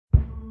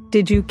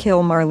Did you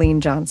kill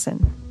Marlene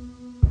Johnson?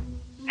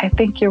 I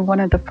think you're one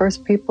of the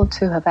first people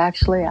to have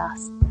actually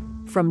asked.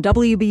 From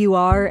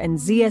WBUR and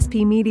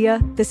ZSP Media,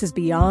 this is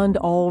Beyond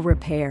All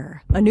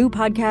Repair, a new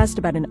podcast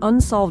about an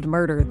unsolved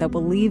murder that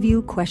will leave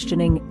you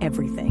questioning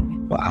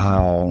everything.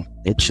 Wow,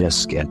 it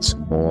just gets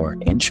more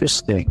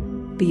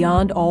interesting.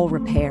 Beyond All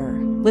Repair.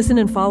 Listen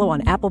and follow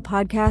on Apple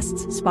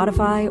Podcasts,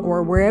 Spotify,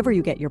 or wherever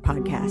you get your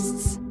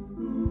podcasts.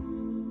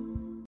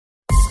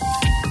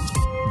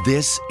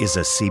 This is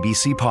a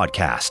CBC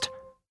podcast.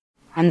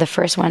 I'm the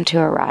first one to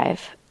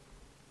arrive.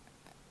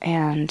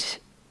 And,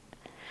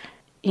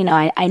 you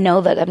know, I know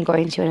that I'm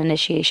going to an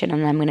initiation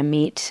and I'm going to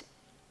meet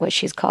what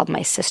she's called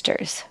my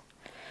sisters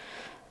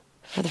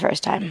for the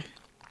first time.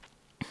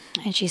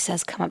 And she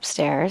says, come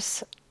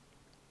upstairs.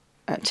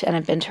 And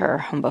I've been to her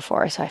home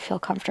before, so I feel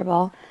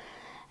comfortable.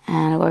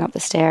 And I'm going up the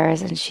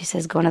stairs, and she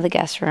says, go into the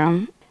guest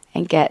room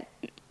and get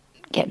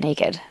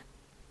naked.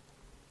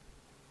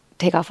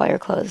 Take off all your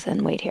clothes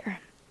and wait here.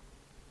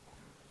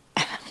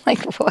 And I'm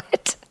like,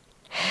 what?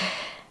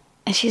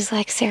 And she's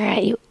like, Sarah,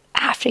 you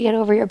have to get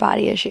over your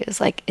body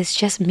issues. Like, it's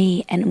just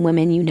me and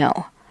women you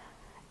know.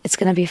 It's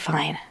going to be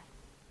fine.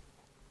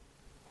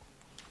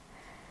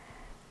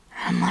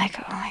 I'm like,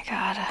 oh my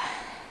God.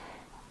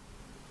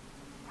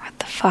 What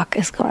the fuck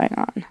is going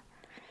on?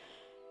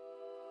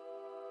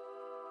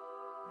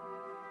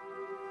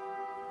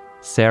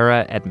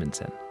 Sarah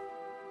Edmondson.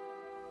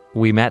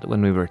 We met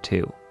when we were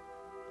 2.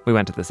 We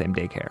went to the same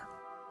daycare.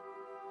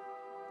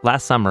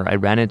 Last summer, I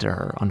ran into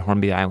her on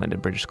Hornby Island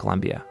in British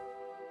Columbia.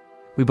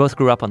 We both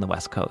grew up on the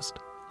West Coast,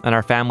 and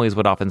our families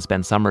would often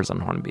spend summers on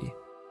Hornby.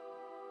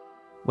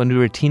 When we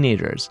were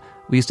teenagers,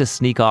 we used to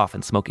sneak off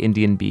and smoke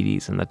Indian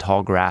beedies in the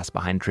tall grass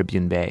behind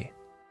Tribune Bay.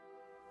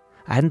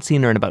 I hadn't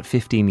seen her in about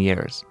 15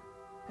 years,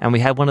 and we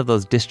had one of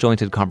those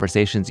disjointed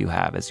conversations you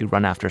have as you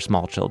run after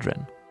small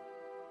children.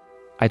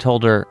 I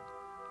told her,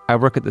 I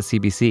work at the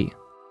CBC.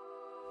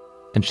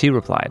 And she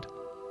replied,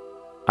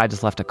 I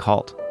just left a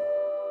cult.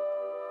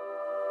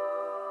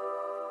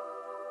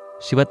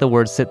 She let the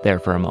words sit there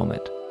for a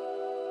moment,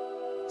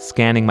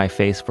 scanning my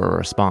face for a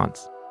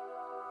response.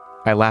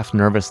 I laughed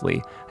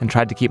nervously and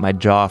tried to keep my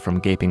jaw from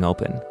gaping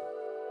open.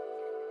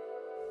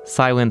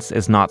 Silence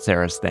is not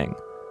Sarah's thing.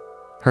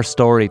 Her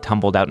story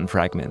tumbled out in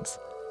fragments.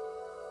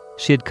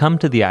 She had come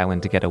to the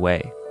island to get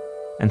away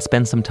and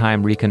spend some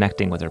time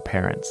reconnecting with her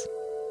parents.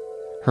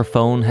 Her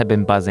phone had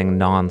been buzzing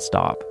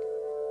nonstop.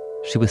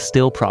 She was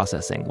still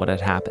processing what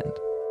had happened.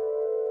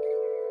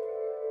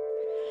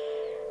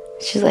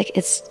 She's like,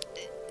 it's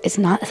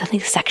not something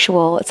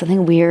sexual. It's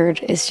something weird.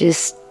 It's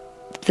just,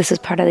 this is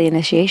part of the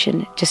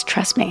initiation. Just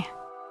trust me.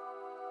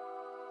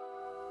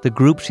 The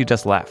group she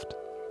just left,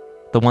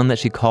 the one that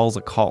she calls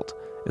a cult,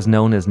 is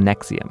known as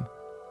NXIVM.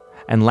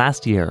 And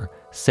last year,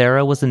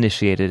 Sarah was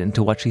initiated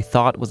into what she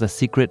thought was a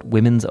secret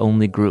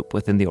women's-only group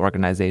within the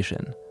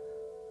organization.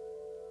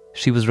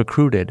 She was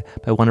recruited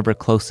by one of her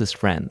closest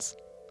friends,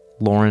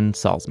 Lauren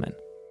Salzman.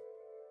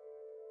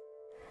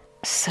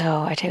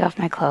 So I take off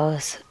my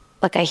clothes.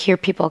 Like, I hear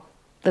people,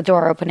 the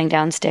door opening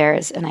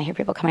downstairs, and I hear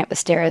people coming up the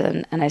stairs,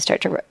 and I start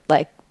to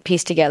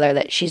piece together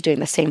that she's doing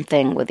the same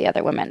thing with the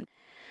other women.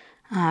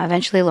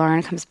 Eventually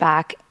Lauren comes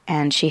back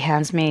and she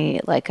hands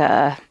me like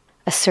a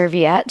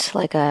serviette,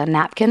 like a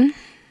napkin,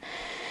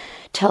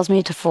 tells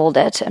me to fold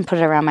it and put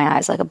it around my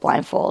eyes like a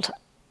blindfold.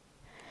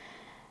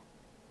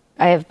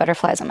 I have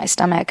butterflies on my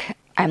stomach.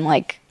 I'm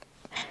like,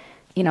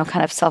 you know,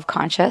 kind of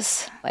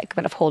self-conscious, like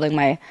kind of holding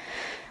my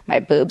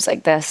boobs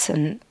like this.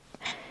 And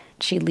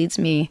she leads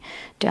me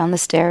down the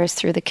stairs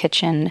through the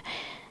kitchen.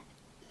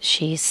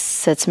 She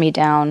sits me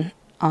down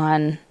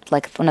on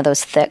like one of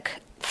those thick,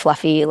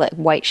 fluffy, like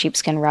white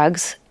sheepskin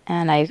rugs.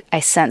 And I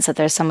sense that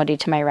there's somebody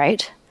to my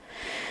right.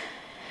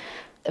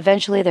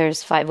 Eventually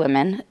there's 5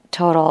 women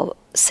total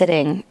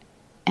sitting,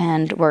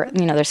 and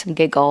there's some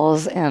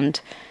giggles,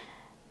 and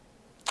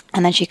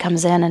then she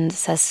comes in and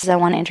says, I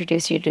want to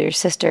introduce you to your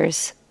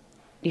sisters.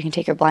 You can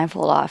take your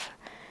blindfold off.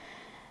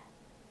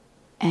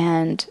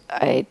 And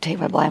I take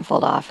my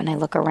blindfold off and I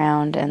look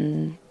around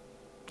and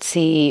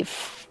see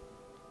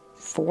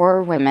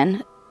 4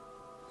 women.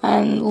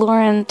 And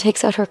Lauren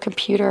takes out her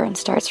computer and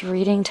starts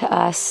reading to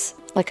us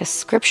like a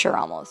scripture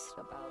almost.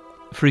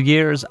 For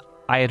years,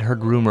 I had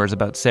heard rumors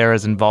about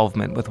Sarah's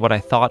involvement with what I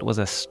thought was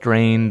a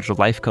strange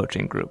life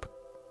coaching group.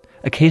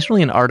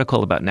 Occasionally an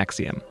article about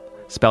NXIVM,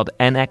 spelled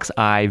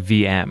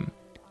NXIVM,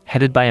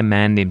 headed by a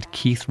man named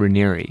Keith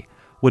Raniere,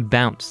 would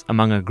bounce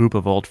among a group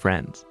of old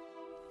friends.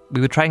 We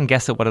would try and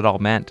guess at what it all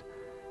meant,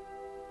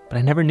 but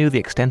I never knew the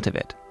extent of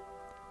it.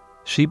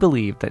 She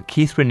believed that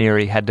Keith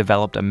Raniere had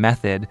developed a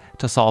method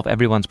to solve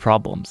everyone's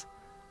problems,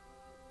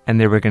 and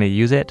they were going to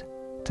use it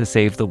to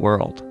save the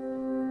world.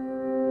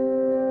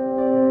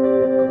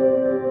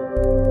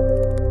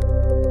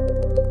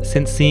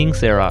 Since seeing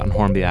Sarah on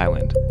Hornby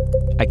Island,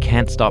 I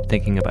can't stop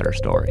thinking about her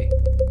story.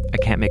 I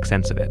can't make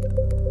sense of it.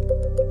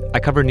 I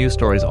cover news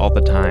stories all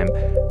the time,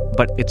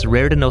 but it's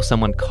rare to know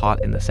someone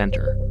caught in the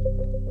center.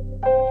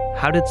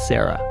 How did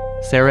Sarah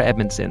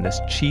Edmondson, this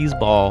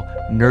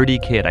cheeseball,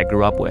 nerdy kid I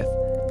grew up with,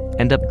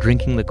 end up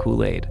drinking the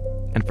Kool-Aid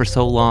and for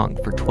so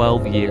long, for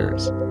 12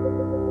 years.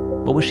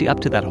 What was she up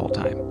to that whole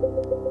time?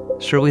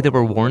 Surely there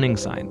were warning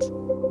signs.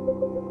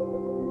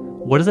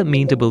 What does it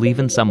mean to believe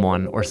in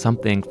someone or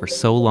something for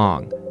so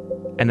long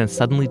and then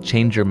suddenly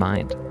change your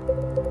mind?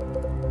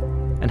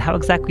 And how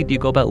exactly do you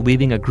go about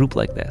leaving a group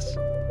like this?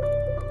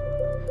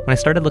 When I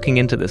started looking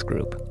into this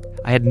group,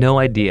 I had no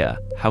idea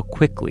how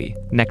quickly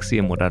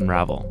NXIVM would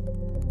unravel.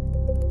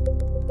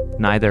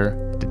 Neither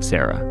did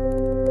Sarah.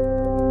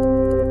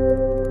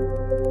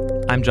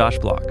 I'm Josh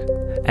Block,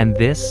 and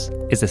this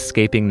is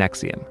Escaping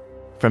NXIVM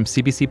from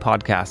CBC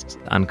Podcasts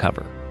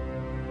Uncover.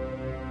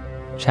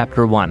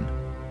 Chapter 1,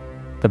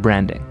 The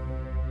Branding.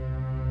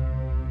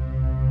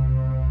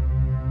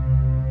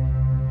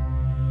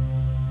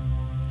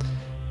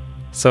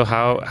 So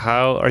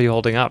how are you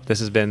holding up?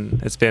 It's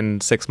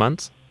been 6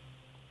 months?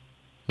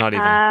 Not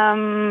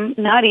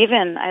even. Not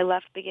even. I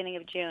left beginning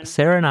of June.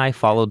 Sarah and I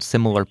followed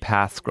similar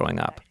paths growing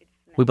up.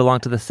 We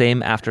belonged to the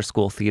same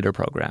after-school theater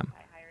program.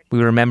 We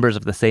were members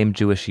of the same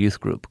Jewish youth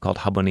group called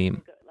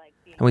Habonim.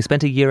 And we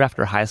spent a year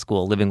after high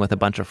school living with a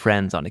bunch of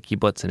friends on a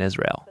kibbutz in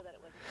Israel.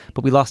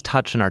 But we lost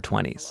touch in our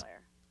 20s.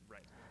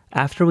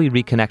 After we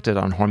reconnected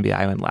on Hornby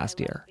Island last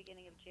year,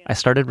 I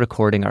started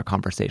recording our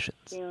conversations.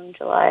 June,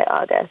 July,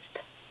 August.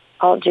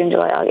 All June,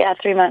 July, August. Yeah,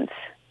 3 months.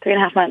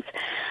 3.5 months.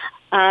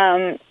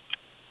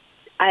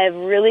 I have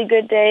really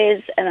good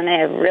days, and then I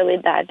have really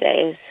bad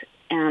days.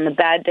 And the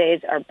bad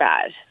days are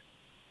bad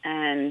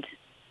and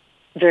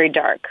very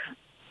dark.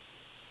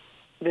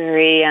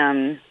 Very,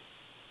 I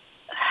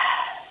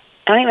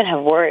don't even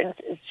have words.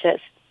 It's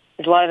just,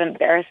 there's a lot of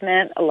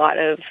embarrassment, a lot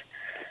of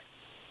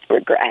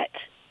regret,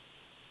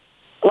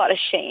 a lot of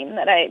shame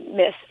that I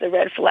missed the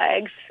red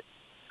flags.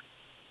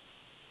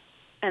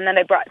 And then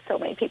I brought so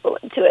many people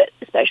into it,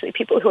 especially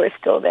people who are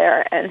still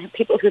there and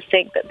people who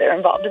think that they're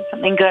involved in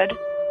something good.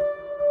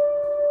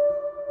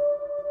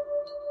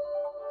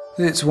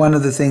 It's one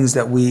of the things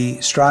that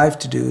we strive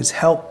to do is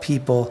help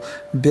people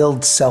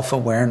build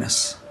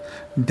self-awareness,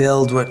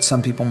 build what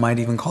some people might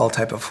even call a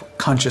type of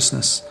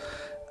consciousness.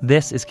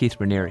 This is Keith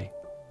Raniere,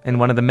 in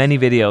one of the many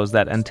videos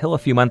that until a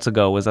few months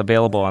ago was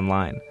available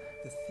online.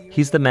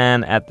 He's the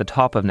man at the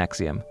top of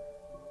NXIVM.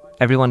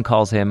 Everyone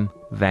calls him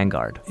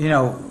Vanguard. You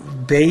know,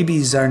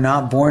 babies are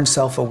not born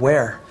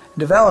self-aware. It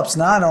develops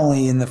not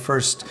only in the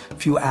first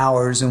few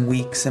hours and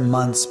weeks and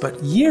months,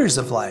 but years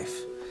of life.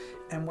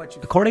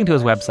 According to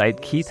his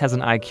website, Keith has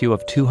an IQ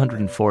of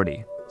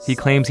 240. He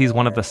claims he's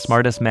one of the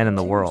smartest men in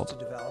the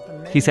world.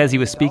 He says he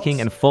was speaking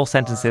in full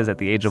sentences at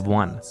the age of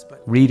 1,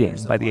 reading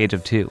by the age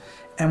of 2.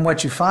 And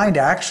what you find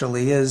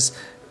actually is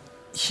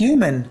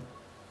human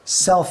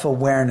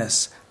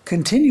self-awareness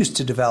continues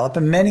to develop,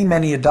 and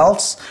many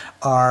adults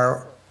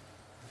are,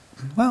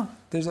 well,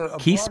 there's a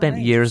Keith spent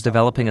years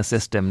developing a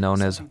system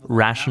known as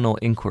rational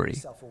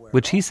inquiry,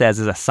 which he says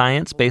is a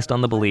science based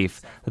on the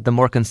belief that the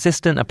more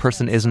consistent a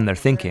person is in their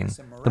thinking,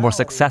 the more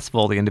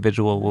successful the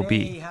individual will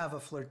be.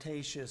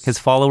 His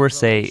followers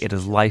say it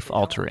is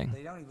life-altering.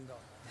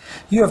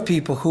 You have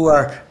people who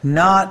are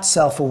not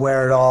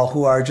self-aware at all,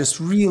 who are just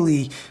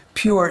really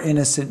pure,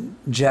 innocent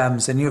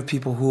gems, and you have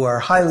people who are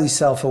highly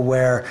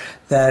self-aware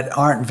that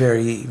aren't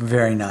very,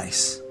 very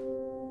nice.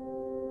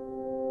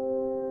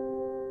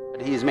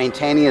 He's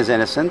maintaining his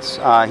innocence,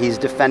 he's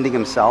defending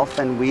himself,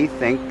 and we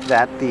think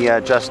that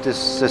the justice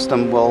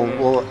system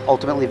will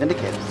ultimately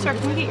vindicate him. Sir,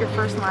 can we get your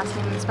first and last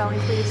name and spelling,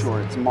 please?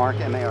 Sure, it's Mark,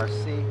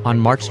 M-A-R-C. On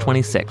March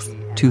 26,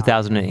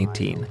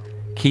 2018,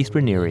 Keith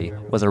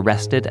Raniere was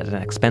arrested at an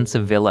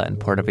expensive villa in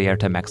Puerto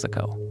Vallarta,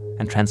 Mexico,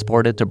 and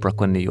transported to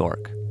Brooklyn, New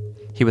York.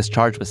 He was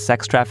charged with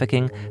sex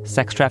trafficking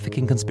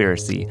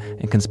conspiracy,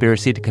 and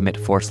conspiracy to commit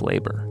forced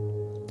labor.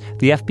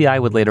 The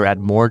FBI would later add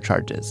more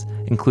charges,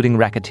 including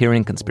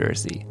racketeering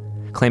conspiracy,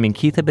 claiming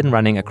Keith had been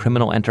running a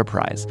criminal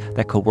enterprise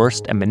that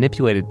coerced and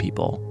manipulated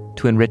people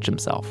to enrich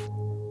himself.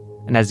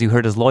 And as you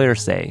heard his lawyer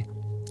say,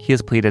 he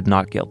has pleaded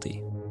not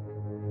guilty.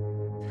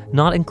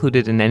 Not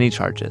included in any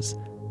charges,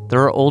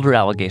 there are older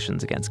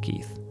allegations against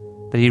Keith,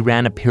 that he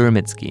ran a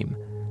pyramid scheme,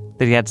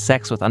 that he had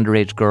sex with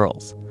underage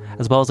girls,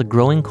 as well as a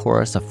growing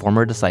chorus of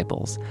former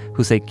disciples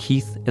who say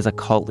Keith is a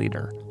cult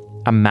leader,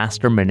 a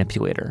master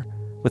manipulator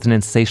with an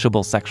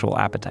insatiable sexual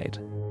appetite.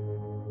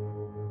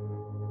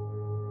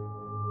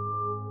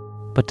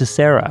 But to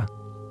Sarah,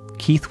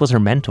 Keith was her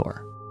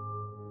mentor.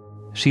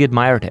 She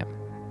admired him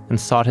and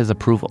sought his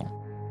approval.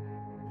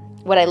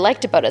 What I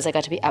liked about it is I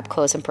got to be up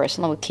close and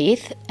personal with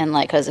Keith, and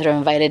I was sort of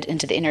invited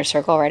into the inner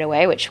circle right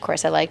away, which of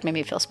course I liked, made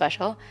me feel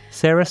special.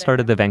 Sarah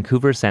started the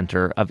Vancouver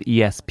Center of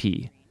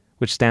ESP,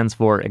 which stands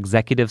for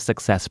Executive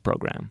Success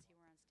Program.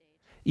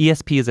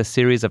 ESP is a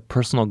series of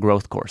personal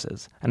growth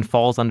courses and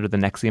falls under the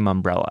NXIVM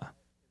umbrella.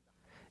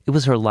 It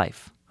was her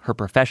life, her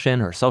profession,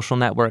 her social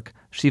network.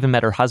 She even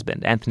met her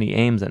husband, Anthony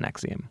Ames, in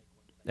NXIVM.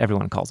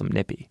 Everyone calls him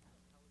Nippy.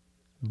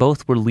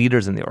 Both were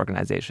leaders in the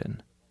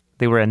organization.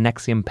 They were a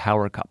NXIVM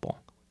power couple.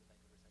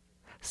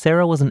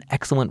 Sarah was an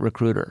excellent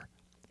recruiter.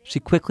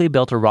 She quickly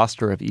built a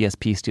roster of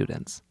ESP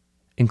students,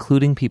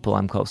 including people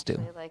I'm close to.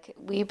 Like,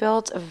 we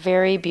built a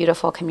very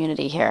beautiful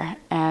community here.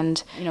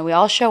 And, we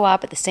all show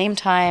up at the same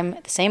time,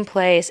 at the same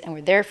place, and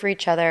we're there for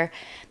each other.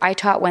 I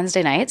taught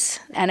Wednesday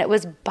nights, and it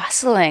was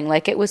bustling.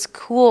 Like, it was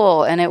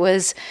cool, and it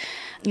was,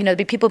 there'd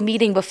be people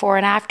meeting before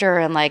and after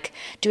and, like,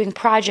 doing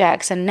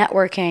projects and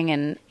networking.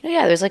 And,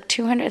 there's like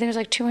 200, I think there's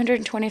like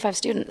 225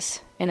 students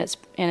in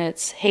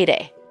its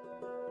heyday.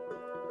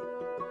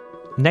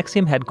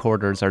 NXIVM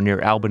headquarters are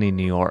near Albany,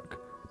 New York,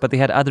 but they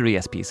had other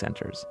ESP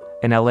centers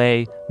in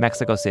LA,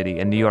 Mexico City,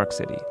 and New York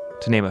City,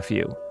 to name a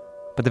few.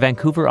 But the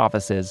Vancouver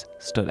offices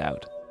stood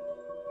out.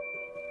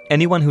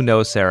 Anyone who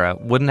knows Sarah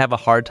wouldn't have a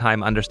hard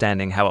time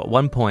understanding how at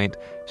one point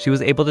she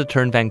was able to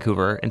turn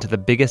Vancouver into the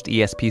biggest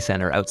ESP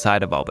center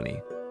outside of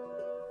Albany.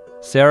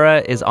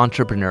 Sarah is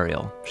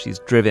entrepreneurial. She's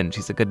driven,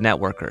 she's a good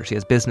networker, she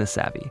has business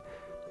savvy.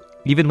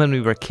 Even when we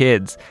were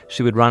kids,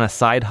 she would run a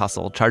side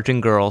hustle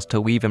charging girls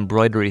to weave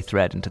embroidery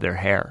thread into their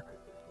hair.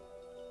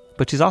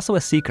 But she's also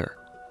a seeker.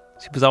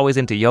 She was always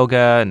into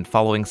yoga and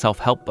following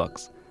self-help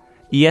books.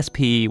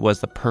 ESP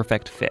was the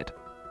perfect fit.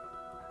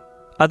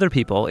 Other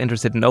people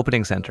interested in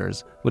opening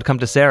centers would come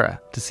to Sarah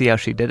to see how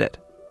she did it.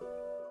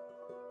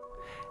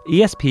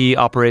 ESP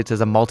operates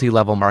as a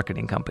multi-level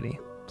marketing company,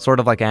 sort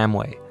of like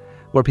Amway,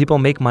 where people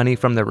make money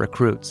from their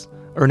recruits,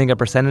 earning a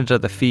percentage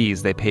of the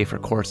fees they pay for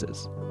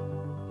courses.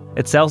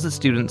 It sells its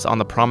students on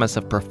the promise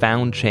of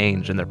profound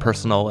change in their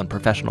personal and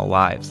professional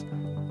lives.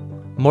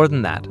 More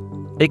than that,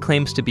 it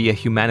claims to be a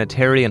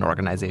humanitarian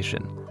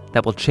organization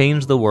that will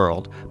change the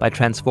world by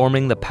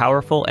transforming the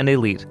powerful and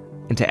elite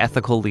into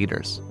ethical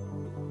leaders.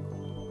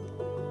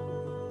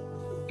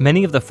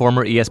 Many of the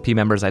former ESP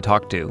members I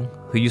talked to,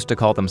 who used to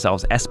call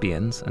themselves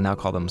espions and now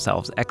call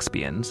themselves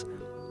expions,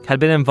 had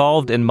been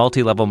involved in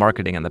multi-level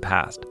marketing in the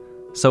past.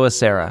 So is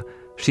Sarah.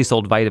 She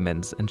sold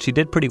vitamins, and she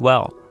did pretty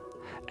well.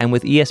 And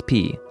with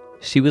ESP,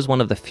 she was one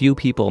of the few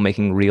people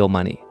making real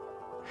money.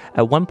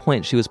 At one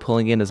point, she was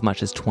pulling in as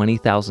much as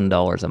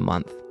 $20,000 a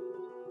month.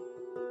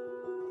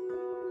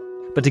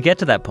 But to get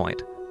to that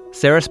point,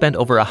 Sarah spent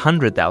over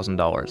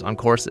 $100,000 on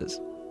courses.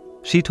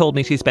 She told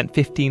me she spent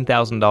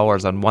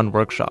 $15,000 on one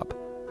workshop.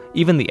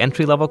 Even the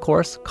entry-level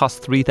course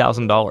cost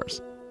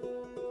 $3,000.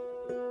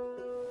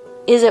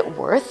 Is it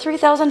worth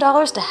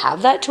 $3,000 to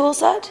have that tool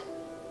set?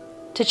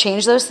 To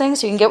change those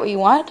things so you can get what you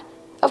want?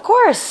 Of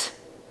course.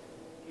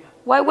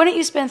 Why wouldn't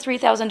you spend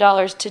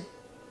 $3,000 to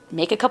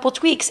make a couple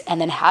tweaks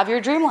and then have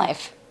your dream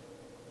life?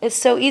 It's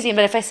so easy.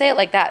 But if I say it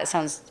like that, it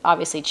sounds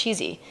obviously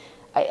cheesy.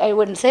 I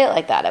wouldn't say it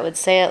like that. I would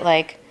say it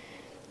like,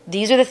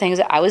 these are the things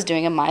that I was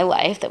doing in my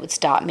life that would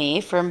stop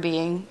me from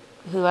being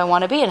who I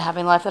want to be and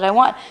having the life that I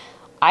want.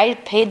 I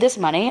paid this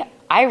money.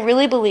 I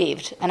really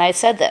believed, and I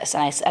said this,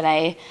 and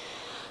I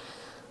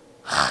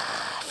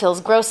feels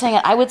gross saying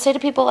it. I would say to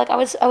people, like, I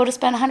would have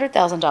spent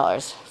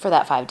 $100,000 for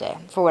that 5-day,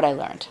 for what I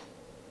learned.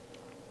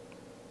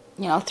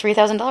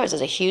 $3,000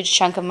 is a huge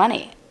chunk of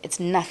money. It's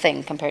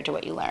nothing compared to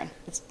what you learn.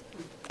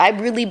 I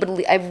really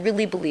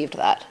believed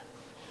that.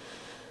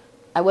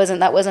 That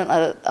wasn't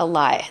a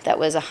lie. That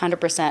was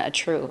 100% a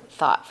true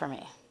thought for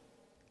me.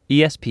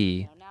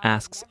 ESP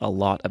asks a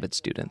lot of its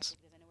students.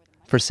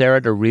 For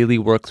Sarah to really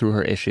work through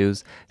her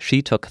issues,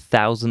 she took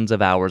thousands of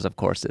hours of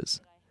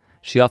courses.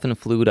 She often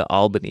flew to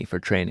Albany for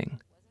training.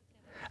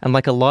 And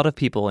like a lot of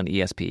people in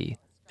ESP,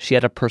 she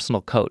had a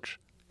personal coach,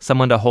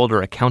 someone to hold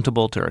her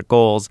accountable to her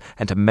goals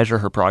and to measure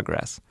her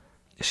progress.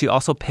 She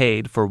also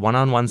paid for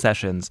one-on-one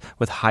sessions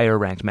with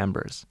higher-ranked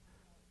members.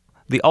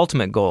 The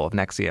ultimate goal of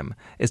NXIVM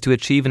is to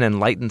achieve an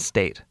enlightened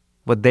state,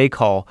 what they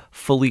call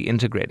fully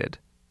integrated.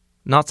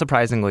 Not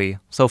surprisingly,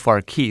 so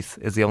far Keith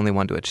is the only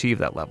one to achieve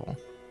that level.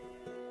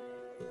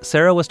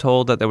 Sarah was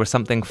told that there was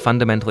something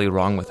fundamentally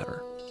wrong with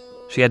her.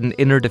 She had an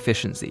inner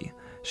deficiency.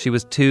 She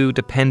was too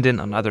dependent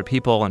on other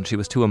people and she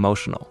was too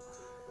emotional.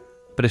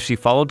 But if she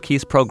followed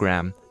Keith's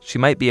program, she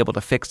might be able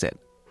to fix it,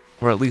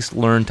 or at least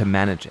learn to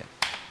manage it.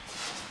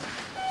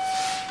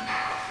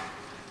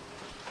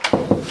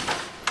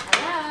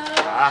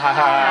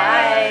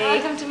 Hi.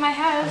 Welcome to my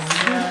house.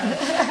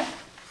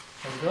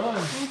 How's it going?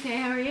 Okay,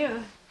 how are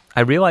you?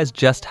 I realized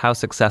just how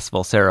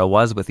successful Sarah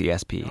was with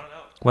ESP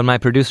when my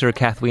producer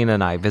Kathleen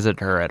and I visited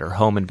her at her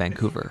home in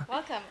Vancouver.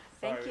 Welcome.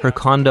 Thank you. Her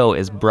condo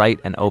is bright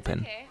and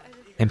open,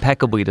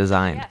 impeccably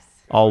designed,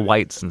 all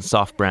whites and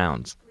soft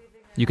browns.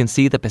 You can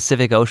see the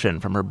Pacific Ocean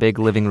from her big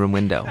living room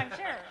window.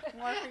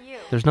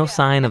 There's no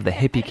sign of the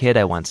hippie kid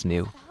I once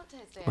knew,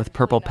 with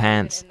purple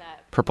pants,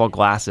 purple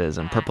glasses,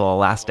 and purple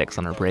elastics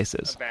on her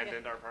braces.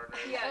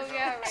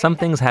 Some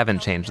things haven't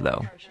changed,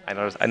 though. I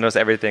notice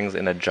everything's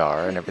in a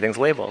jar and everything's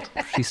labeled.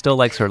 She still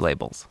likes her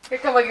labels. Here,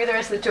 come look at the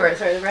rest of the tour.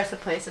 Sorry, the rest of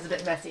the place is a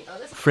bit messy.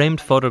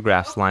 Framed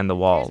photographs line the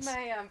walls,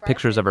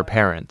 pictures of her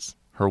parents,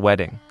 her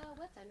wedding.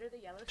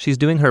 She's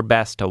doing her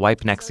best to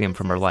wipe NXIVM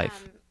from her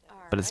life,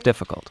 but it's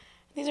difficult.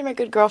 These are my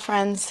good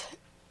girlfriends,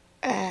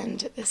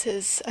 and this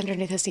is,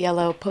 underneath this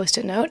yellow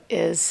Post-it note,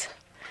 is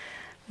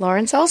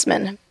Lauren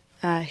Salzman.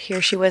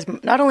 Here she was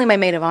not only my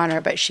maid of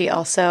honor, but she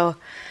also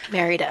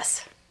married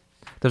us.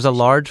 There's a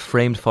large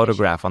framed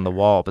photograph on the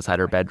wall beside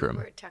her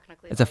bedroom.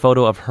 It's a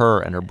photo of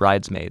her and her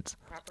bridesmaids,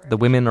 The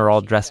women are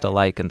all dressed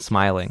alike and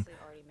smiling.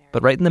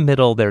 But right in the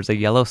middle, there's a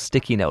yellow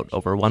sticky note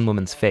over one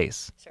woman's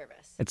face.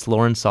 It's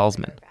Lauren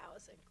Salzman.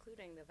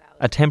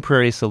 A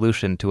temporary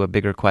solution to a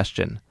bigger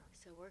question.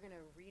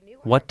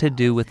 What to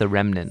do with the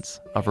remnants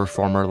of her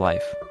former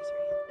life?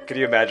 Could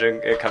you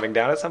imagine it coming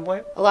down at some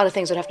point? A lot of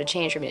things would have to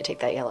change for me to take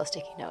that yellow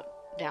sticky note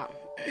down.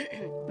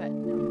 But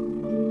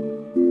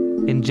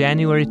In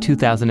January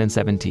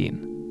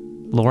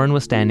 2017, Lauren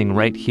was standing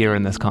right here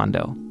in this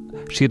condo.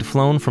 She had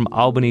flown from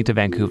Albany to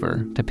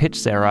Vancouver to pitch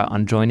Sarah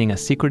on joining a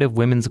secretive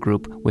women's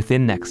group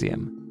within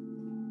NXIVM.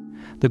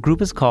 The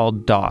group is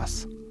called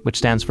DOS, which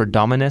stands for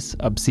Dominus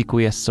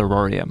Obsequious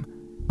Sororium,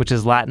 which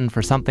is Latin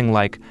for something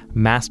like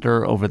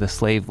master over the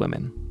slave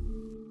women.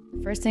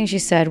 First thing she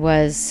said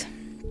was,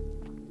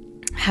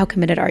 how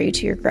committed are you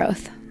to your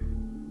growth?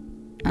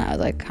 I was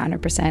like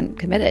 100%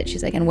 committed.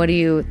 She's like, and what are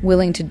you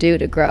willing to do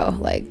to grow?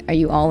 Like, are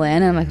you all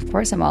in? And I'm like, of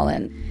course I'm all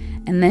in.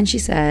 And then she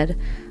said,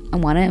 I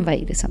want to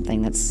invite you to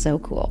something that's so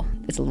cool.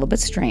 It's a little bit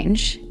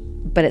strange,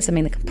 but it's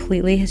something that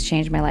completely has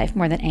changed my life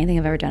more than anything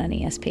I've ever done in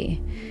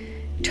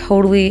ESP.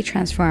 Totally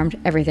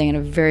transformed everything in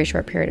a very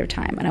short period of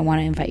time, and I want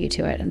to invite you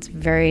to it. And it's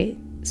very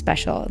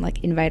special, and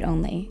like invite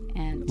only.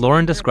 And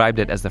Lauren described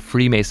it as the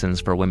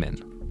Freemasons for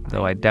women,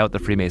 though I doubt the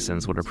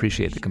Freemasons would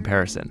appreciate the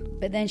comparison.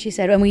 But then she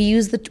said, when we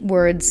use the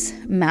words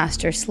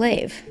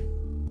master-slave.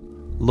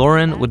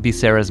 Lauren would be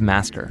Sarah's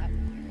master,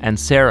 and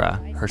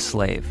Sarah her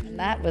slave. And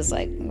that was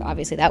like,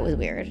 obviously that was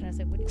weird. And I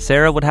said,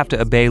 Sarah would have to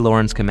obey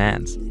Lauren's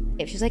commands.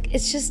 She's like,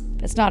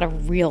 it's not a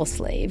real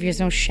slave. There's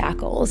no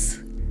shackles.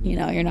 You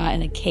know, you're not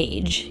in a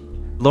cage.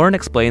 Lauren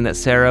explained that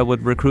Sarah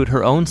would recruit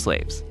her own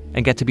slaves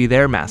and get to be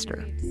their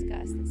master.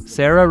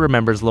 Sarah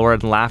remembers Lauren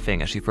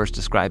laughing as she first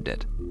described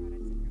it.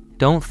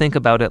 Don't think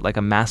about it like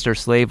a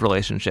master-slave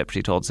relationship,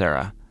 she told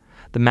Sarah.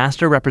 The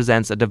master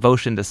represents a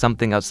devotion to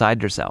something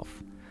outside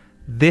yourself.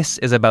 This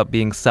is about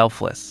being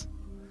selfless.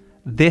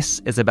 This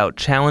is about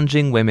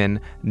challenging women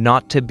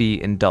not to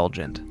be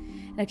indulgent.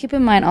 Now keep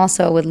in mind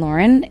also with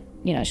Lauren,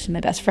 you know, she's my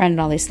best friend and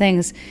all these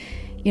things,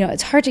 you know,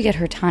 it's hard to get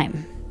her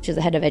time. She's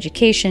the head of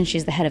education,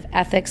 she's the head of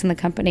ethics in the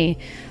company.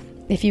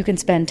 If you can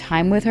spend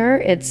time with her,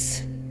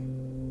 it's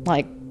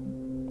like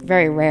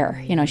very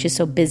rare. You know, she's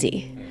so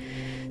busy.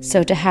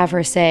 So to have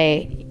her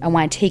say, I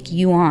want to take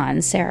you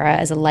on, Sarah,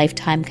 as a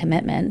lifetime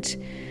commitment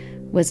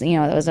was, you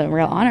know, it was a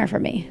real honor for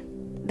me.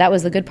 That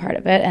was the good part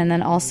of it. And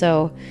then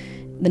also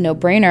the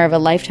no-brainer of a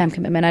lifetime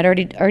commitment. I'd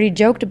already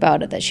joked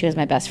about it, that she was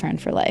my best friend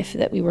for life,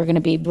 that we were going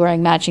to be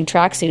wearing matching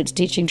tracksuits,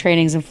 teaching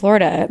trainings in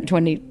Florida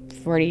 20,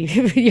 40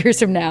 years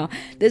from now.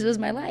 This was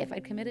my life.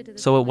 I'd committed to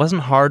this. So it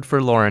wasn't hard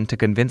for Lauren to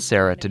convince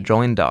Sarah to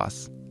join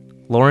DOS.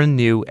 Lauren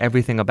knew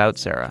everything about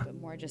Sarah.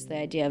 But more just the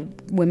idea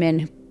of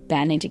women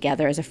banding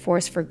together as a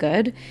force for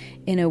good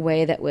in a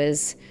way that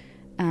was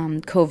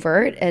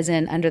covert, as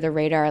in under the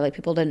radar, like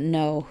people didn't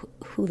know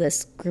who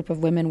this group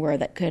of women were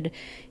that could,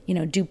 you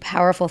know, do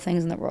powerful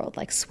things in the world,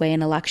 like sway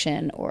an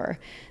election or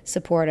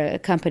support a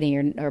company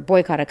or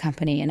boycott a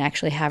company and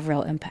actually have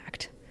real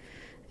impact.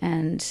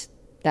 And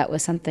that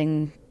was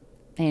something,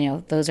 you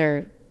know, those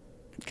are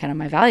kind of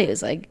my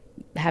values, like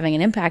having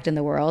an impact in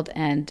the world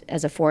and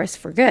as a force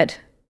for good.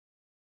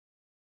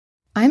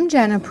 I'm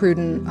Jana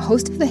Pruden,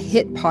 host of the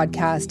hit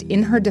podcast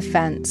In Her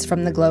Defense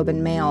from the Globe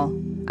and Mail.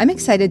 I'm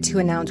excited to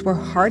announce we're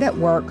hard at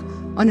work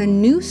on a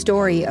new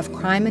story of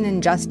crime and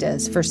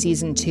injustice for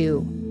Season 2.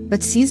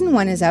 But Season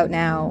 1 is out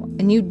now,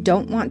 and you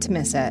don't want to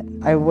miss it.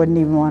 I wouldn't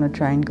even want to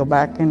try and go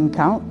back and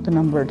count the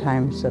number of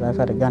times that I've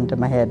had a gun to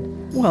my head.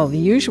 Well, the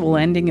usual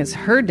ending is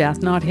her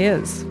death, not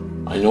his.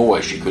 I know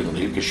why she couldn't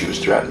leave, because she was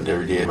threatened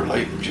every day of her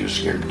life, and she was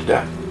scared to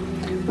death.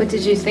 What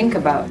did you think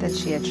about that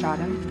she had shot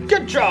him?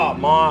 Good job,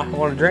 Ma.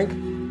 Want a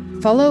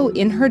drink? Follow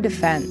In Her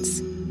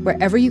Defense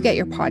wherever you get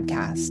your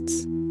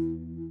podcasts.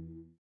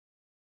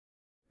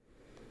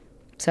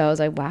 So I was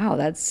like, wow,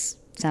 that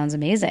sounds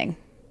amazing.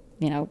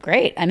 You know,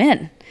 great, I'm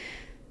in.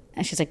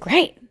 And she's like,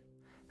 great.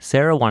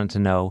 Sarah wanted to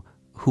know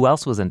who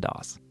else was in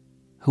DOS.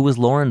 Who was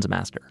Lauren's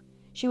master?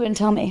 She wouldn't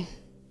tell me.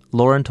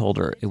 Lauren told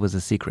her it was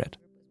a secret.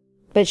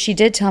 But she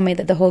did tell me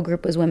that the whole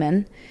group was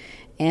women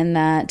and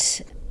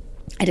that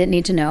I didn't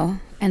need to know.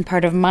 And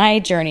part of my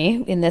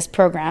journey in this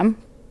program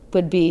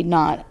would be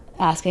not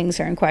asking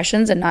certain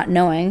questions and not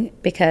knowing,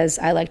 because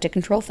I like to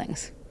control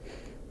things.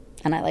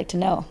 And I like to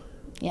know.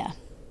 Yeah.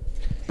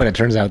 But it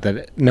turns out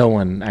that no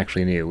one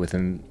actually knew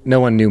no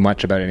one knew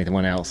much about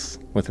anyone else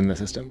within the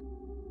system.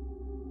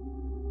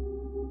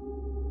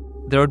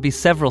 There would be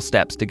several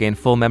steps to gain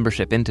full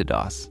membership into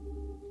DOS.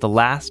 The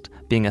last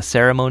being a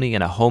ceremony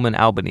in a home in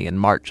Albany in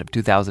March of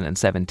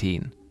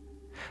 2017.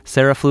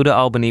 Sarah flew to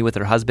Albany with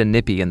her husband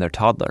Nippy and their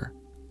toddler.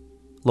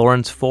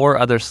 Lauren's 4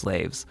 other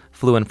slaves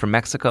flew in from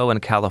Mexico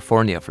and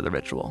California for the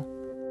ritual.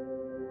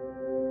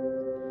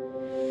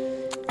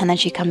 And then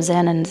she comes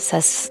in and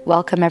says,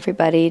 welcome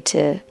everybody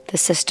to the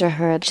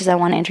sisterhood. She says, I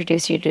want to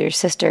introduce you to your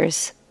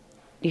sisters.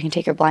 You can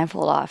take your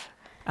blindfold off.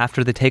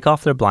 After they take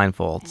off their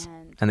blindfolds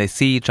and they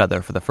see each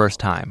other for the first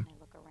time,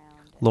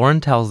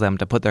 Lauren tells them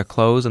to put their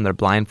clothes and their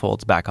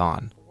blindfolds back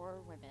on.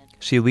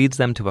 She leads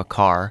them to a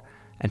car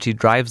and she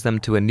drives them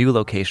to a new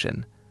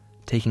location,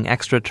 taking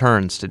extra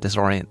turns to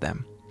disorient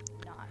them.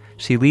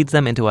 She leads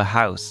them into a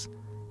house,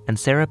 and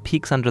Sarah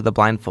peeks under the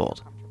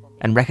blindfold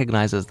and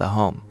recognizes the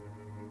home.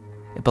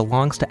 It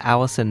belongs to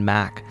Allison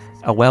Mack,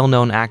 a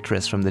well-known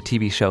actress from the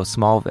TV show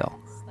Smallville,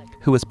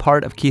 who was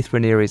part of Keith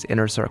Raniere's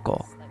inner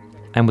circle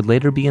and would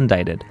later be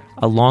indicted,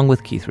 along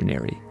with Keith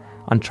Raniere,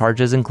 on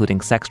charges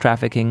including sex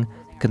trafficking,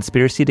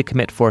 conspiracy to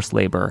commit forced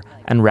labor,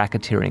 and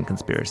racketeering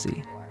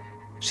conspiracy.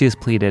 She has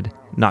pleaded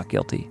not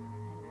guilty.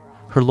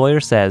 Her lawyer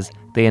says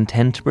they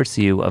intend to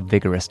pursue a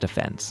vigorous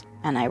defense.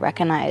 And I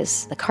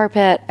recognize the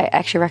carpet. I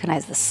actually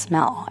recognize the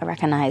smell. I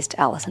recognized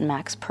Allison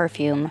Mack's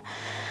perfume.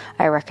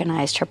 I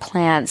recognized her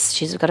plants.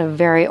 She's got a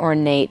very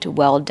ornate,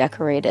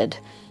 well-decorated,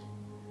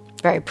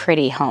 very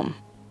pretty home.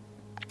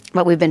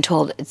 But we've been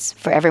told it's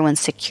for everyone's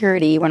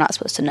security. We're not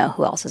supposed to know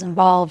who else is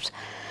involved.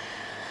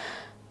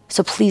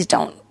 So please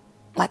don't,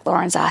 like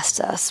Lauren's asked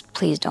us,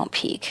 please don't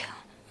peek.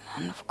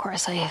 And of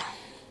course I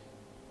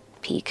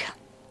peek.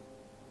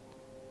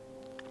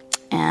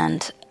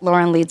 And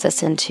Lauren leads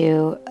us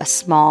into a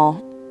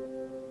small,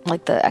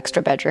 like the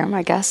extra bedroom,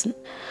 I guess.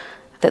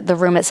 The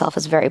room itself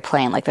is very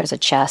plain. Like there's a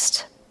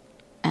chest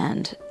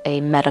and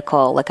a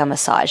medical, like a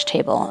massage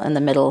table in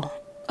the middle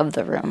of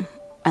the room.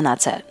 And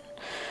that's it.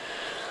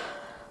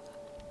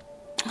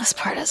 This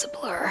part is a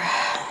blur.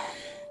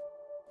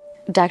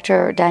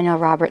 Dr. Danielle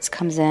Roberts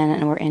comes in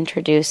and we're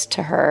introduced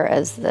to her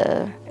as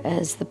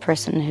the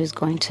person who's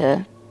going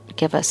to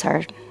give us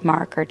our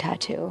mark or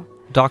tattoo.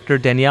 Dr.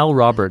 Danielle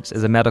Roberts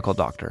is a medical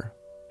doctor.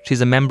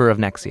 She's a member of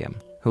NXIVM,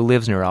 who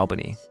lives near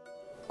Albany.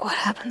 What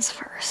happens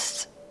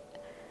first?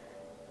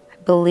 I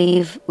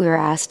believe we were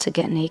asked to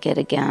get naked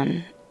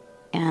again,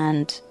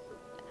 and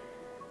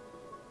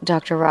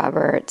Dr.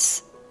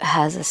 Roberts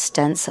has a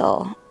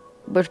stencil.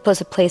 We're supposed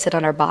to place it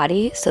on our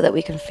body so that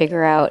we can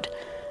figure out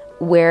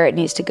where it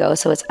needs to go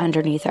so it's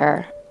underneath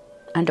our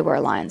underwear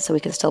line so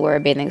we can still wear a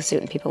bathing suit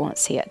and people won't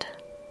see it.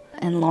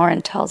 And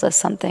Lauren tells us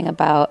something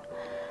about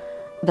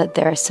that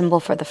they're a symbol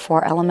for the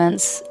 4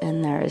 elements,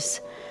 and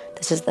this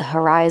is the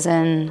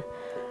horizon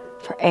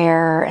for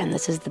air, and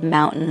this is the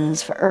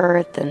mountains for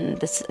earth,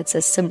 and it's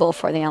a symbol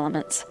for the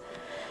elements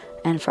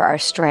and for our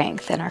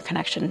strength and our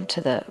connection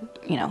to the,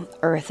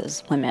 earth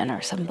as women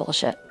or some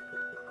bullshit.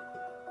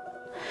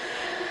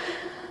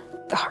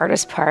 The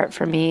hardest part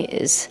for me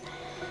is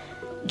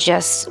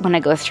just when I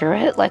go through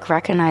it, like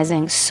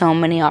recognizing so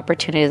many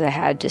opportunities I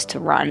had just to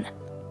run.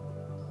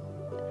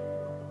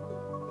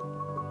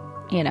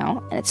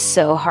 And it's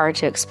so hard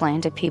to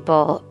explain to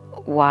people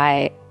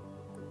why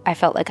I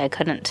felt like I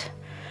couldn't.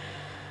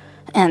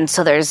 And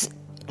so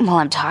while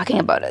I'm talking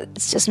about it,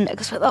 it's just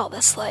mixed with all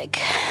this,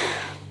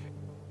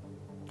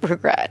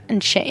 regret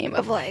and shame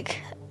of,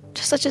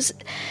 just such as,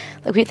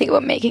 when you think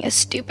about making a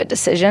stupid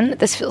decision,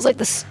 this feels like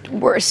the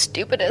worst,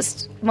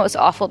 stupidest, most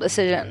awful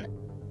decision.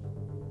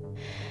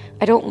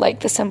 I don't like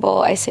the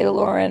symbol. I say to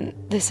Lauren,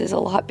 this is a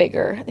lot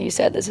bigger. You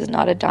said this is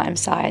not a dime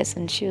size.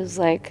 And she was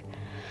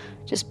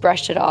just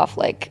brushed it off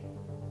like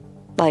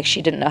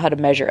she didn't know how to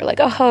measure it.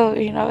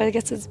 I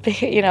guess it's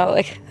big,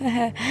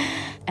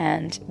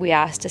 And we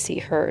asked to see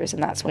hers,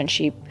 and that's when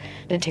she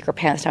didn't take her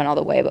pants down all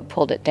the way, but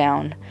pulled it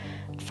down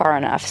far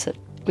enough so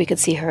we could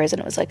see hers, and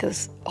it was like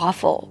this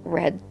awful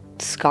red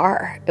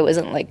scar. It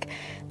wasn't like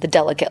the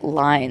delicate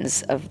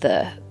lines of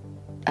the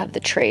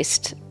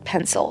traced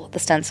pencil, the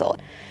stencil.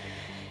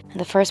 And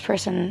the first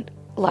person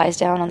lies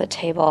down on the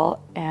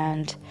table,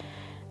 and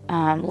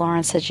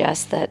Lauren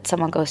suggests that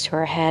someone goes to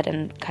her head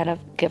and kind of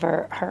give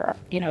her,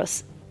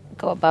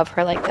 go above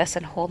her like this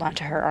and hold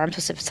onto her arms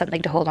as if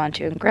something to hold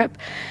onto and grip,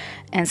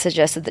 and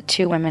suggested that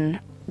 2 women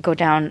go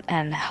down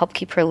and help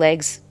keep her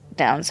legs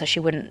down so she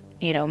wouldn't,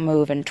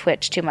 move and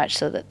twitch too much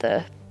so that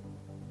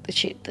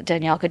that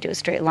Danielle could do a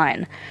straight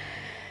line.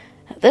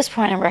 At this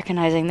point, I'm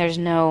recognizing there's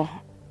no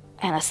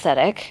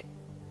anesthetic,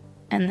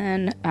 and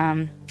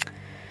then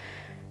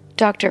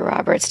Dr.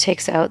 Roberts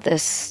takes out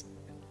this,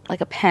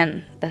 a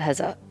pen that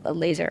has a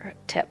laser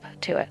tip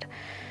to it.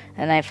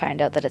 And I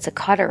find out that it's a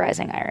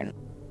cauterizing iron.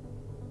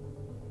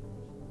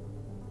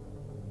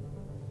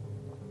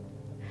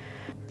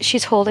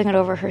 She's holding it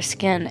over her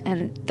skin,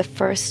 and the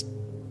first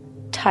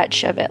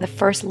touch of it, the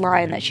first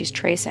line that she's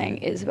tracing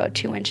is about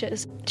 2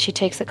 inches. She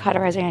takes the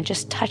cauterizing and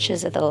just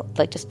touches it,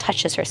 just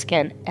touches her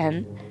skin,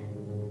 and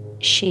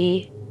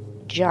she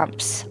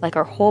jumps,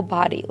 her whole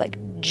body,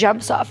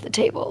 jumps off the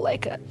table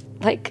like a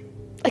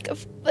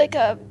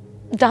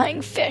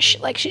dying fish.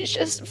 She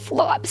just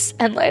flops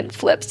and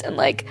flips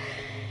and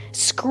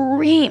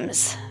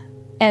screams.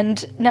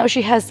 And now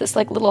she has this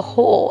little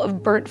hole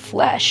of burnt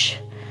flesh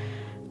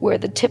where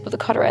the tip of the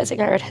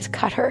cauterizing iron has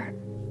cut her.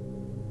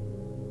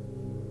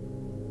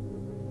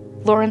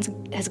 Lauren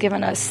has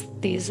given us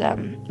these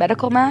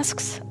medical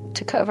masks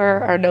to cover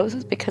our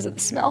noses because of the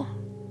smell.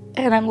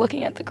 And I'm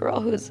looking at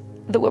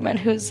the woman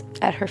who's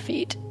at her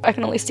feet. I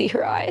can only see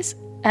her eyes,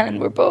 and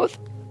we're both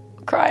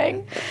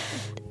crying.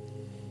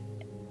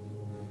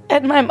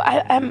 And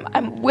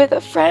I'm with a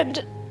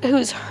friend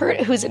who's hurt,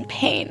 who's in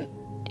pain.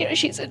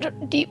 She's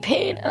in deep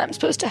pain, and I'm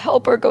supposed to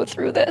help her go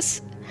through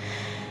this.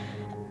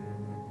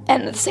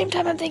 And at the same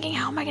time, I'm thinking,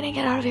 how am I going to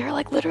get out of here?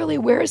 Like, literally,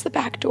 where is the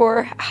back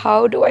door?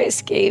 How do I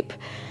escape?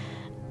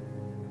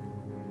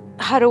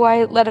 How do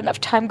I let enough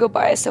time go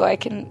by so I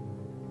can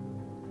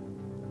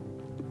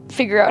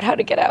figure out how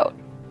to get out?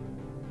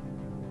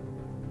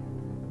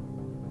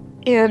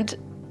 And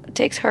it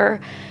takes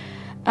her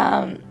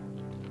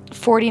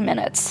 40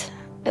 minutes,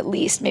 at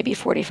least, maybe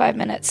 45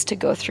 minutes to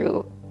go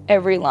through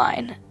every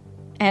line.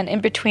 And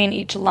in between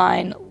each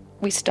line,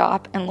 we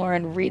stop and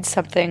Lauren reads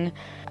something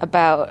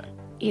about,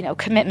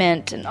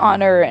 commitment and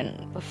honor.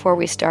 And before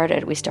we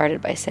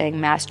started by saying,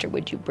 "Master,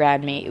 would you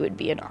brand me? It would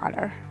be an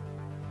honor."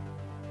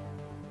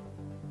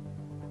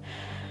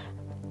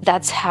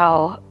 That's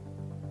how,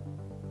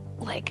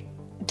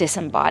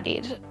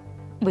 disembodied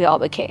we all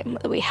became.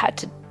 We had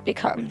to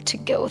become to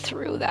go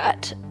through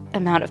that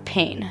amount of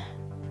pain.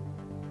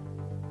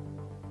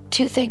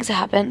 2 things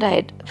happened.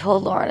 I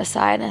pulled Lauren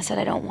aside and I said,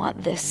 "I don't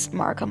want this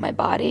mark on my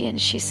body." And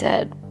she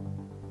said,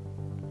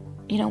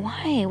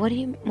 "Why? What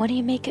do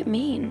you make it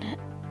mean?"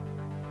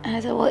 And I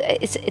said, "Well,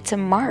 it's a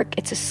mark.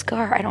 It's a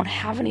scar. I don't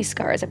have any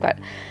scars.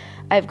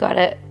 I've got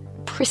a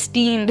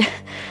pristine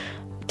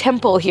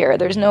temple here.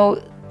 There's no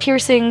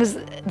piercings.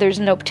 There's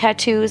no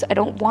tattoos. I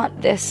don't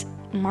want this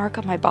mark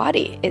on my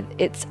body.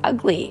 It's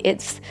ugly.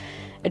 It's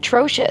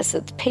atrocious.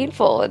 It's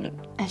painful."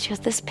 And she goes,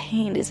 "This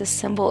pain is a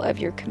symbol of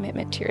your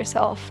commitment to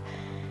yourself,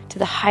 to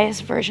the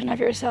highest version of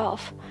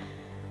yourself.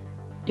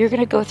 You're going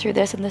to go through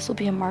this, and this will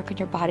be a mark on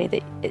your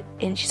body."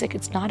 And she's like,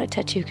 "It's not a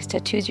tattoo, because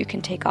tattoos you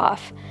can take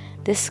off.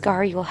 This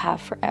scar you will have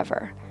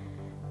forever,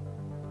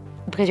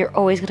 because you're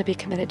always going to be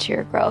committed to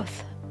your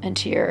growth and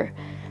to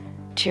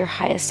your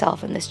highest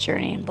self in this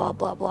journey," and blah,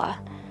 blah, blah.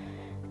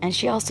 And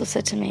she also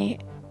said to me,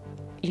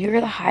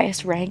 "You're the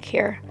highest rank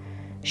here.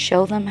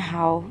 Show them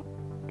how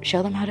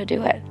to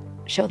do it.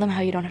 Show them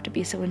how you don't have to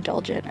be so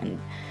indulgent."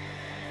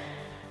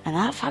 And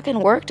that fucking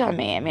worked on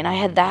me. I mean, I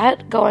had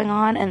that going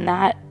on, and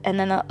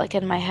then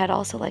in my head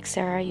also,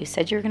 "Sarah, you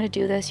said you were going to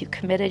do this. You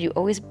committed. You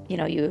always,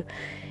 you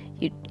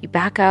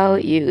back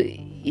out.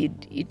 You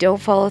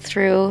don't follow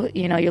through.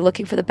 You're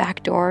looking for the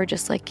back door,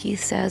 just like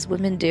Keith says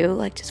women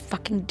do. Just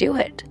fucking do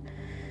it.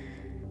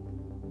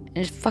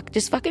 And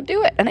just fucking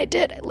do it." And I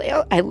did.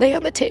 I lay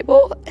on the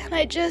table, and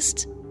I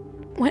just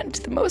went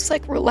to the most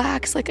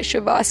relaxed, like a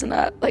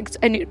shavasana.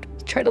 I knew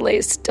to try to lay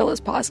as still as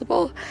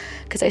possible,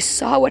 because I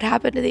saw what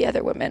happened to the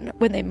other women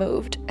when they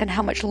moved, and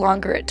how much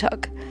longer it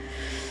took,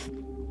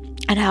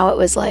 and how it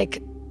was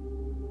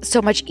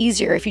so much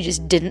easier if you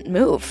just didn't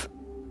move.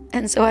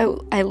 And so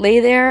I lay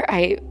there.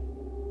 I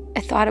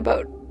thought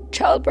about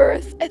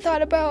childbirth. I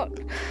thought about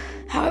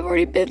how I've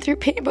already been through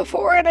pain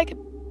before, and I could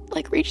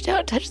reach down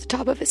and touch the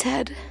top of his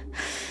head,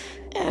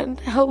 and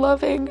how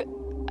loving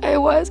I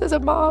was as a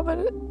mom,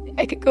 and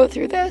I could go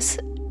through this.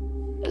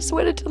 I just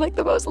went into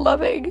the most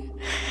loving,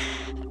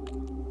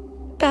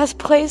 best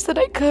place that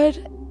I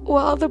could,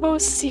 while the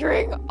most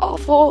searing,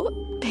 awful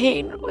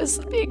pain was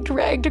being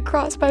dragged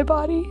across my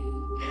body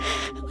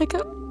like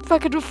a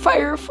fucking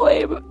fire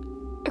flame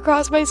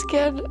across my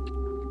skin.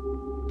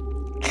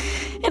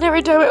 And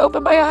every time I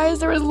opened my eyes,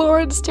 there was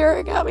Lauren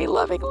staring at me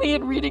lovingly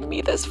and reading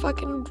me this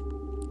fucking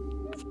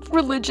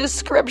religious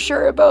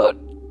scripture about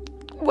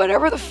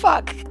whatever the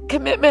fuck,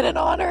 commitment and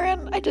honor.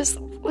 And I just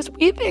was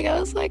weeping.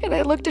 And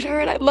I looked at her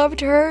and I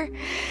loved her,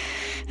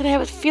 and I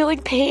was feeling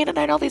pain, and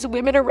I had all these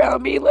women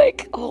around me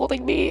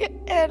holding me,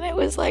 and it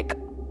was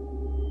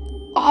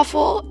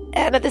awful,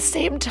 and at the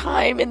same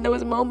time in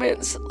those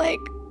moments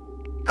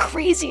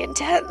crazy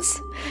intense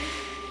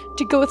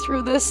to go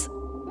through this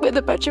with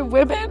a bunch of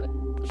women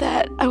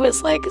that I was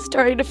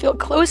starting to feel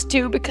close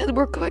to, because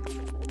we're going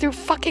through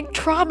fucking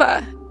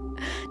trauma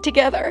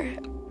together.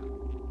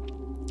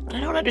 I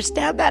don't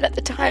understand that at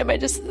the time. I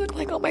just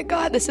oh my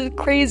God, this is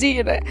crazy.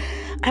 And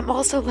I'm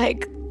also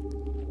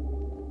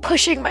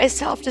pushing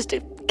myself just to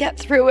get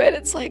through it.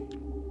 It's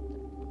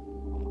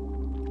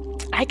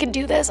I can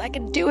do this, I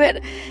can do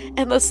it.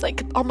 And this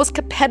almost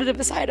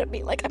competitive side of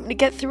me, I'm gonna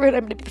get through it,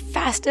 I'm gonna be the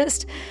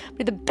fastest, I'm gonna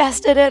be the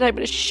best at it, I'm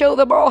gonna show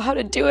them all how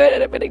to do it,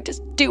 and I'm gonna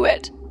just do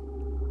it.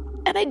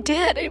 And I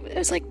did. It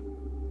was I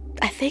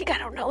think,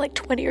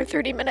 20 or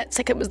 30 minutes,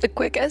 it was the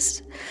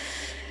quickest.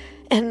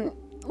 And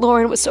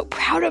Lauren was so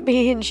proud of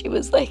me, and she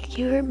was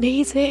 "You're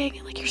amazing,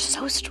 and you're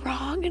so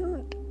strong,"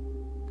 and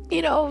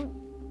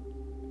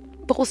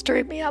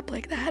bolstering me up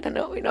like that. And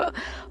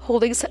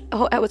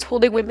I was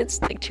holding women's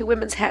 2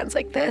 women's hands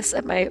like this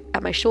at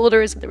my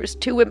shoulders, and there was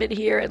 2 women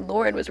here, and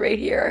Lauren was right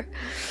here.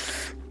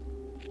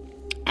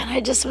 And I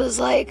just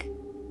was I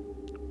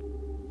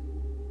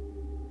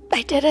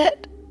did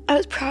it. I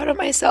was proud of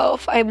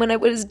myself. When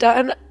it was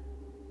done,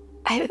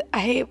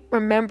 I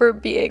remember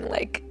being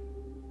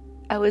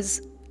I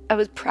was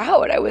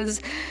proud. I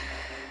was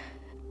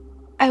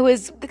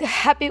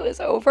happy it was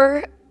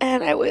over,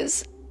 and I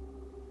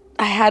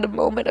had a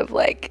moment of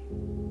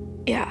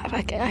yeah,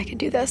 I can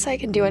do this. I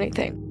can do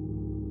anything.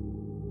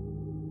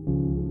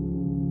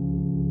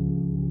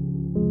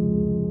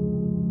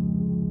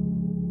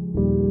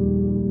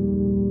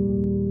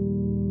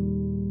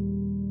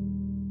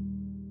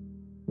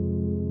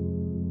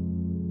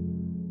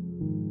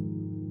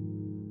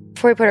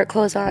 before we put our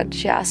clothes on,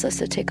 she asked us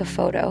to take a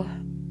photo,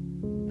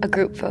 a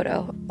group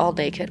photo, all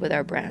naked with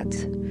our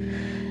brands.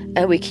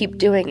 And we keep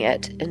doing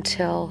it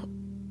until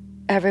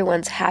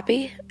everyone's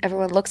happy,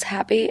 everyone looks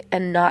happy,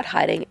 and not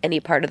hiding any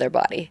part of their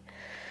body.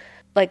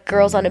 Like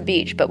girls on a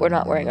beach, but we're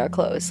not wearing our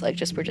clothes. Like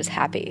we're just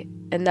happy.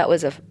 And that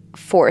was a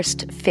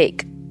forced,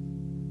 fake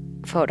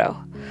photo.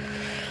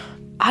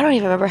 I don't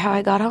even remember how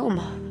I got home.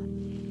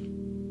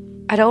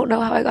 I don't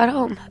know how I got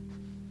home.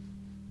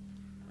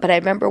 But I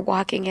remember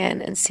walking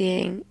in and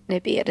seeing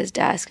Nippy at his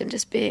desk and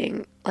just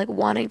being like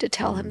wanting to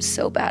tell him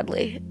so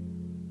badly.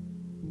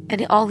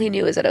 And all he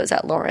knew is that I was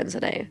at Lauren's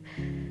and I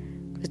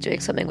was doing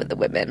something with the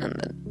women,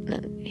 and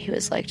then he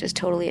was like just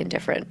totally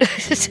indifferent.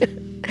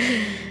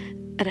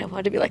 And I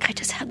wanted to be like, I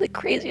just had the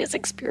craziest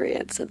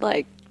experience, and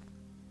like,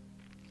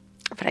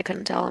 but I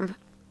couldn't tell him.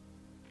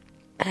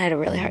 And I had a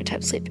really hard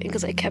time sleeping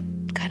because I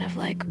kept kind of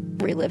like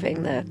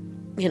reliving the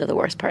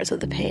worst parts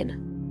of the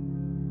pain.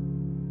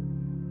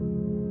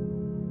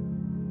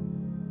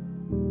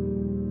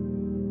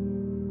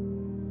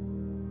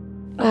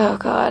 Oh,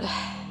 God.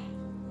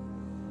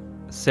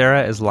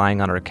 Sarah is lying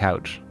on her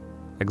couch,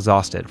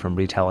 exhausted from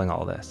retelling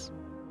all this.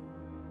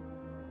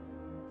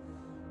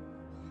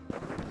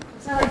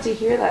 It's not like to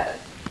hear that.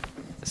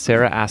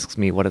 Sarah asks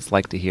me what it's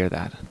like to hear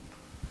that.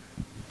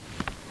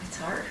 It's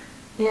hard.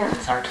 Yeah.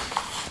 It's hard.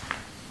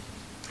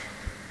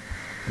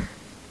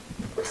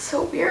 It's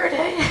so weird,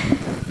 eh?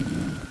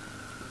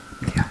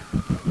 Yeah.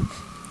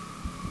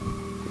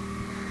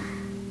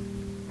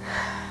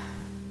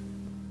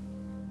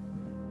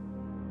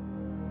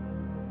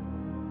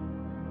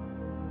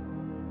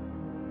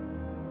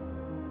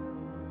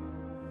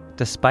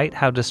 Despite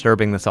how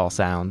disturbing this all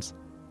sounds,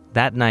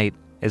 that night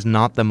is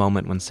not the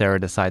moment when Sarah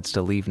decides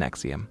to leave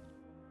NXIVM.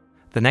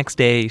 The next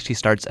day, she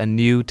starts a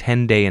new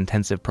 10-day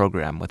intensive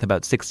program with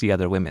about 60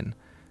 other women.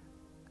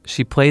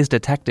 She plays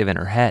detective in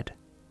her head,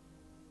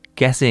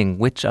 guessing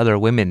which other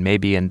women may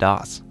be in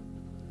DOS,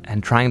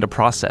 and trying to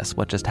process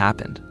what just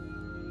happened.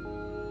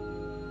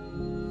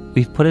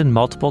 We've put in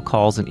multiple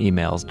calls and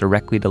emails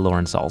directly to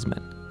Lauren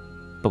Salzman,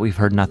 but we've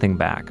heard nothing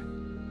back.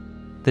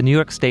 The New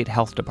York State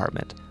Health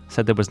Department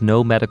said there was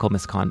no medical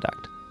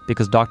misconduct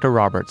because Dr.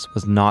 Roberts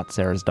was not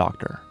Sarah's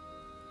doctor.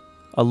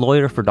 A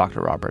lawyer for Dr.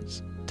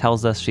 Roberts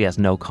tells us she has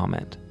no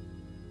comment.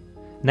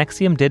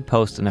 NXIVM did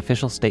post an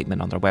official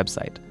statement on their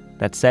website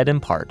that said in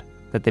part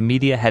that the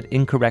media had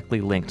incorrectly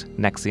linked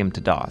NXIVM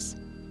to DOS,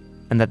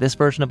 and that this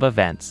version of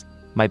events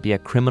might be a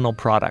criminal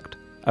product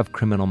of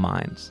criminal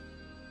minds.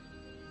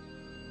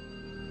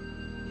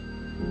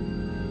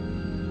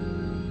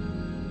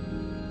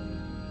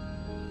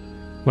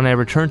 When I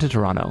return to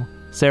Toronto,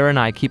 Sarah and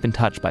I keep in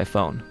touch by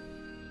phone.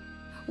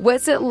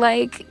 What's it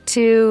like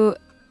to...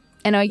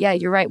 yeah,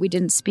 you're right, we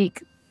didn't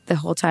speak the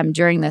whole time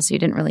during this. You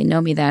didn't really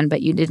know me then,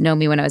 but you did know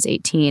me when I was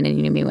 18, and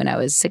you knew me when I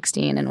was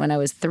 16 and when I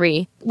was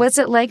 3. What's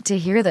it like to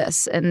hear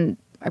this? And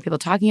are people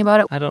talking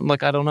about it? I don't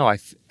know. I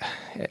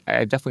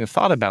definitely have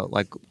thought about,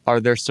 like, are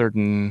there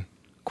certain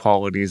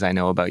qualities I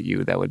know about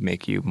you that would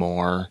make you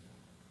more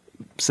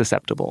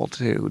susceptible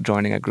to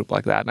joining a group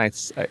like that?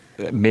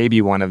 And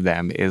maybe one of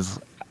them is,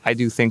 I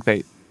do think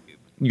that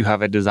you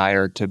have a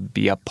desire to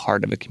be a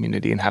part of a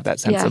community and have that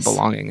sense of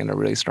belonging in a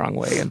really strong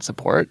way and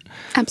support.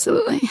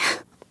 Absolutely.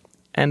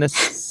 And a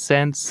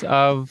sense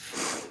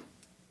of,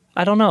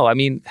 I don't know, I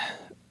mean,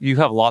 you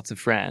have lots of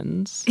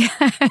friends.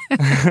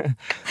 I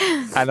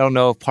don't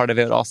know if part of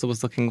it also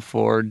was looking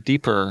for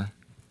deeper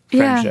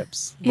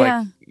friendships.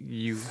 What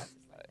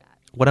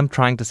I'm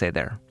trying to say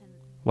there,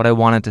 what I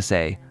wanted to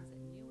say,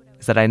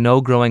 is that I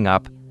know growing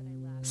up,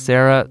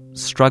 Sarah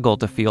struggled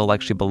to feel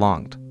like she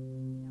belonged.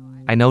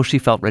 I know she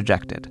felt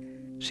rejected.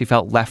 She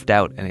felt left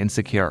out and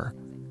insecure.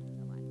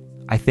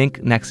 I think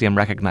NXIVM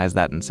recognized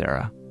that in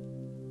Sarah,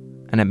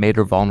 and it made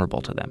her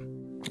vulnerable to them.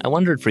 I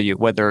wondered for you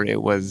whether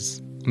it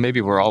was, maybe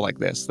we're all like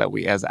this, that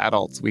we as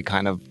adults, we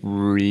kind of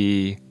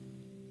replay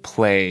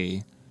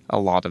a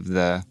lot of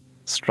the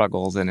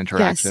struggles and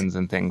interactions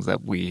and things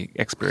that we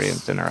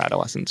experienced in our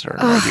adolescence or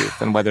in our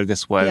youth, and whether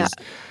this was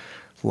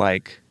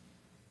like,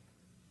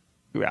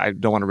 I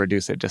don't want to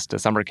reduce it just to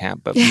summer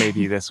camp, but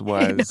maybe this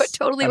was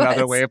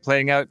another way of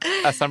playing out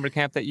a summer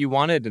camp that you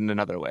wanted in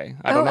another way.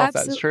 I don't know if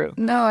that's true.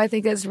 No, I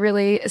think that's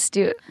really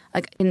astute.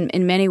 Like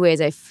in many ways,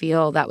 I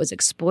feel that was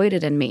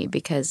exploited in me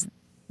because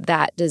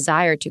that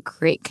desire to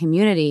create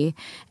community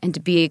and to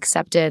be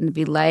accepted and to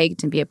be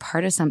liked and be a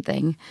part of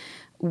something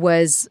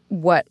was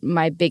what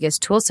my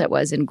biggest tool set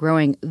was in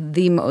growing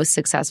the most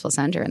successful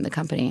center in the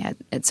company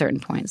at certain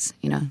points,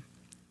 you know.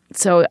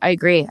 So I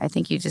agree. I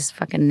think you just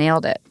fucking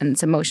nailed it. And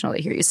it's emotional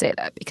to hear you say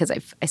that because I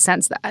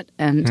sense that.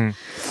 And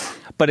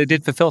But it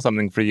did fulfill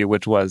something for you,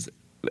 which was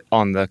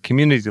on the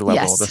community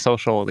level, the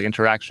social, the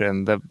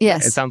interaction.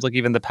 It sounds like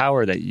even the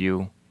power that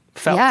you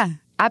felt. Yeah,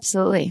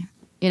 absolutely.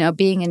 You know,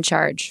 being in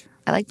charge.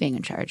 I like being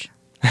in charge.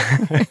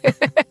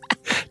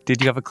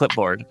 Did you have a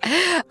clipboard?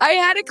 I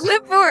had a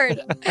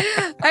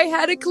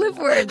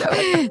clipboard.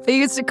 They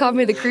used to call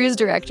me the cruise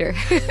director.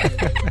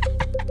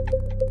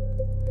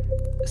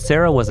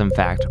 Sarah was, in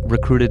fact,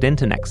 recruited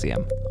into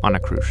NXIVM on a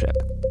cruise ship.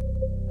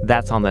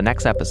 That's on the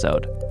next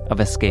episode of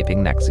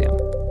Escaping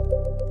NXIVM.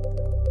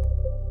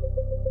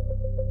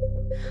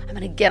 I'm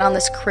going to get on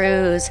this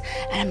cruise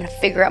and I'm going to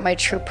figure out my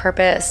true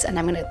purpose and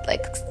I'm going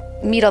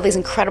to meet all these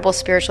incredible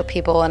spiritual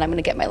people and I'm going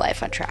to get my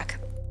life on track.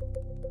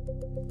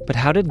 But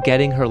how did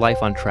getting her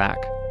life on track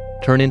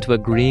turn into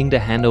agreeing to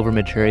hand over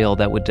material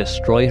that would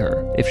destroy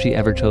her if she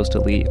ever chose to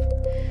leave?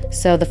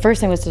 So the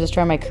first thing was to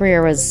destroy my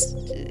career was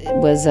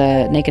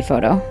a naked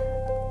photo.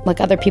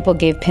 Other people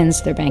gave pins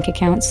to their bank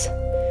accounts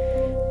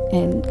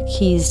and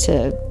keys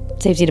to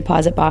safety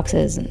deposit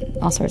boxes and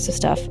all sorts of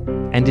stuff.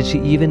 And did she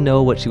even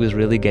know what she was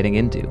really getting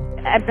into?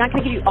 I'm not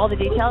going to give you all the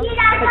details,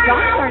 but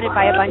John started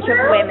by a bunch of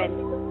women.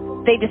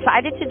 They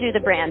decided to do the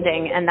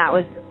branding, and that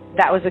was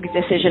a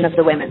decision of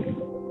the women.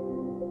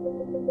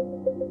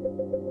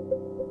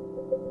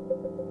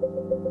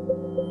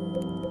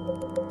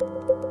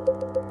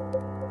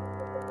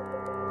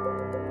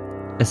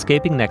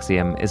 Escaping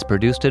NXIVM is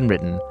produced and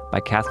written by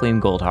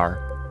Kathleen Goldhar,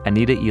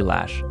 Anita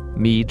Elash,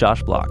 me,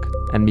 Josh Block,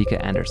 and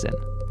Mika Anderson,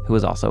 who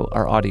is also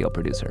our audio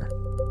producer.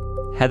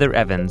 Heather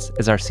Evans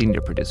is our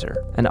senior producer,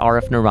 and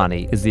Arif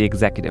Noorani is the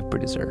executive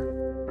producer.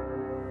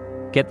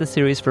 Get the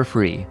series for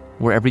free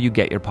wherever you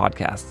get your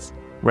podcasts.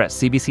 We're at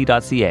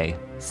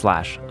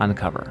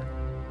cbc.ca/uncover.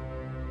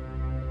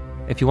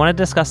 If you want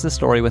to discuss this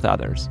story with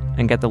others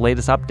and get the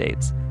latest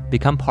updates,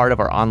 become part of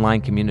our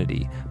online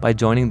community by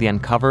joining the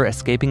Uncover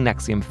Escaping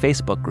NXIVM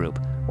Facebook group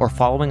or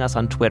following us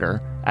on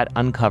Twitter at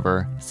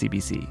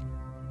UncoverCBC.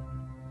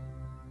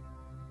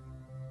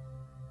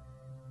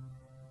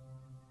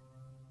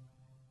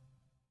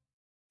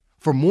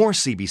 For more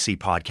CBC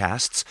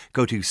podcasts,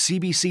 go to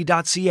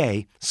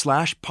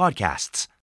cbc.ca/podcasts.